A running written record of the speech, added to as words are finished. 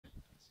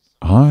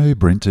Hi,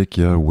 BrenTech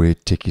here, where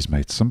tech is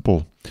made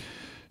simple.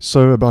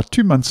 So about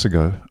 2 months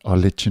ago, I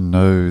let you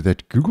know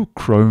that Google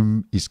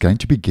Chrome is going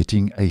to be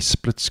getting a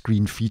split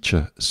screen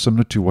feature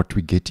similar to what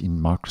we get in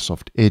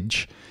Microsoft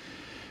Edge.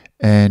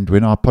 And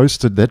when I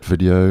posted that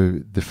video,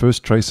 the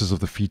first traces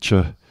of the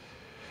feature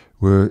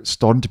were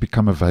starting to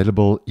become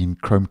available in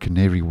Chrome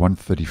Canary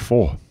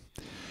 134,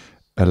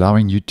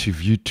 allowing you to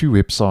view two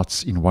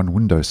websites in one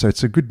window. So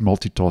it's a good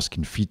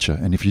multitasking feature.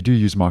 And if you do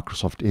use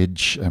Microsoft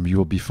Edge, you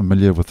will be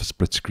familiar with the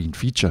split screen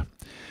feature.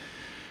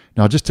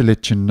 Now, just to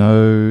let you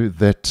know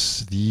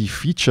that the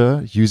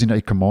feature using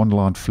a command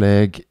line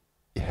flag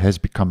has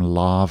become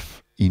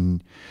live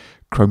in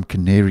Chrome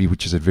Canary,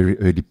 which is a very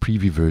early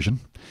preview version.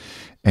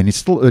 And it's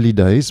still early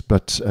days,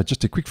 but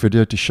just a quick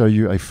video to show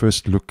you a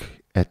first look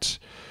at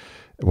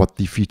what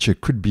the feature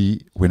could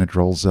be when it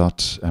rolls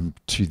out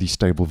to the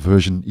stable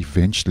version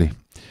eventually.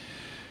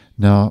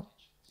 Now,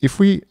 if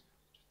we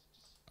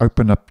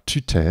open up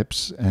two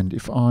tabs, and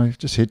if I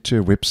just head to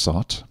a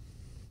website,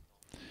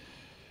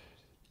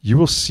 you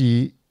will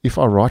see if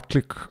I right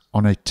click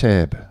on a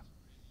tab,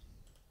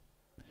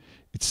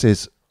 it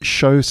says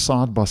show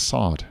side by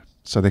side.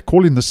 So they're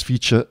calling this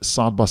feature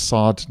side by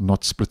side,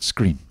 not split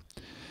screen.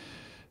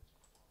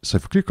 So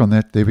if we click on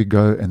that, there we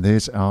go, and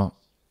there's our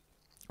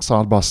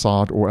side by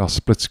side or our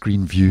split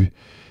screen view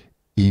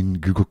in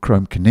Google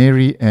Chrome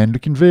Canary, and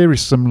looking very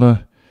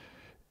similar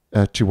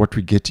to what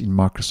we get in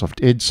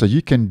Microsoft Edge. So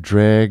you can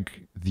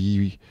drag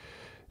the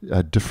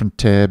different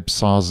tab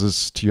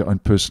sizes to your own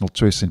personal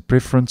choice and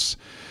preference.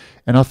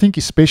 And I think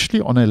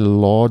especially on a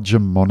larger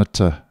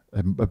monitor,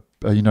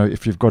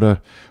 if you've got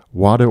a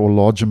wider or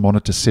larger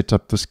monitor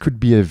setup, this could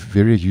be a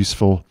very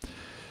useful,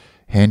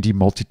 handy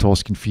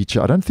multitasking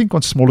feature. I don't think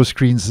on smaller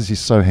screens this is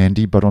so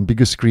handy, but on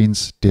bigger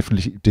screens,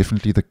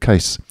 definitely the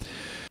case.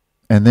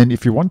 And then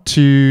if you want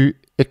to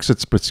exit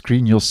split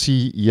screen, you'll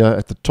see here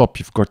at the top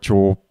you've got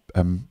your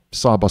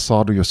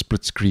side-by-side or your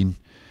split screen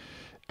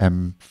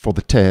for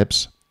the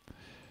tabs.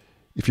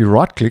 If you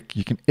right click,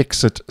 you can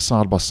exit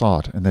side by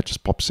side, and that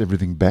just pops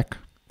everything back.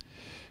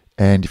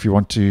 And if you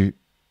want to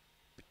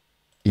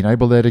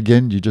enable that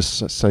again, you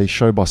just say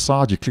show by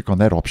side, you click on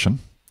that option.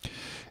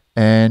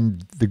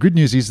 And the good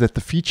news is that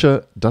the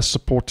feature does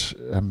support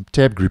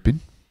tab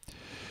grouping.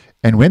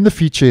 And when the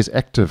feature is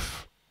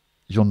active,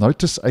 you'll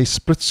notice a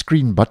split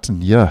screen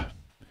button here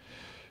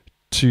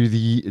to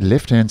the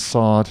left-hand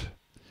side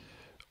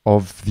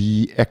of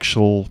the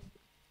actual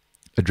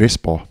address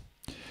bar,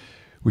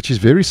 which is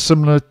very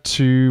similar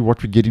to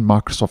what we get in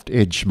Microsoft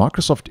Edge.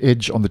 Microsoft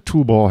Edge on the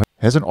toolbar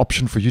has an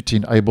option for you to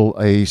enable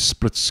a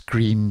split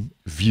screen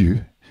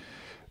view.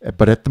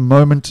 But at the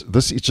moment,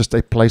 this is just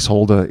a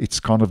placeholder. It's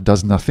kind of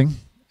does nothing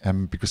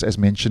because, as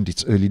mentioned,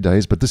 it's early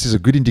days. But this is a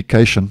good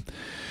indication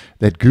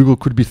that Google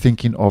could be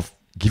thinking of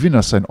giving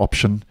us an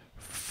option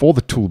for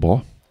the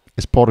toolbar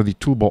as part of the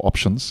toolbar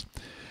options,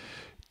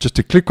 just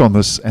to click on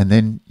this and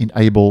then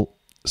enable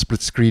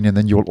split screen. And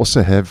then you'll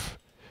also have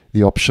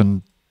the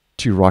option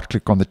to right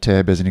click on the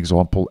tab as an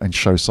example and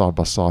show side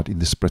by side in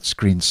the split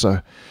screen.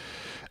 So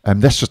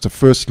that's just a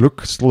first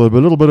look. Still a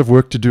little bit of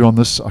work to do on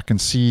this. I can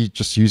see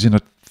just using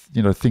it,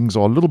 things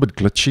are a little bit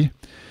glitchy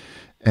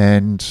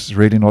and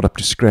really not up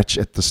to scratch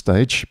at this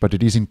stage, but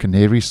it is in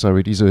Canary, so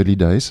it is early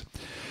days.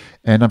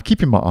 And I'm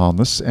keeping my eye on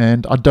this,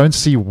 and I don't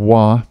see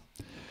why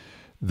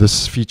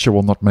this feature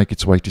will not make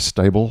its way to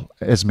stable.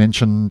 As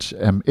mentioned,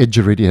 Edge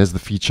already has the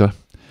feature,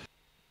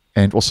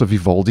 and also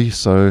Vivaldi,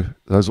 so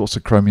those are also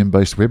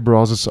Chromium-based web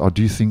browsers. I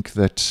do think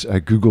that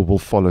Google will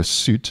follow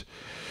suit.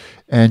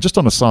 And just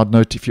on a side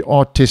note, if you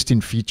are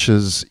testing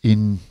features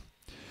in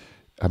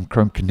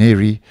Chrome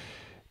Canary,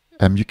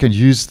 you can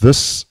use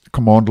this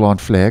command line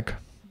flag,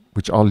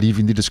 which I'll leave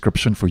in the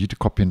description for you to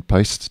copy and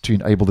paste to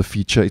enable the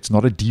feature. It's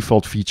not a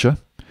default feature.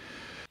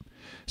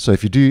 So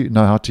if you do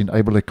know how to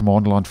enable a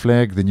command line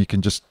flag, then you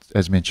can just,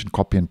 as mentioned,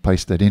 copy and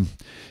paste that in.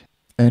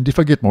 And if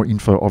I get more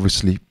info,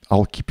 obviously,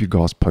 I'll keep you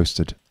guys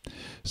posted.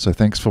 So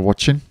thanks for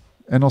watching,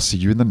 and I'll see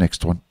you in the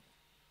next one.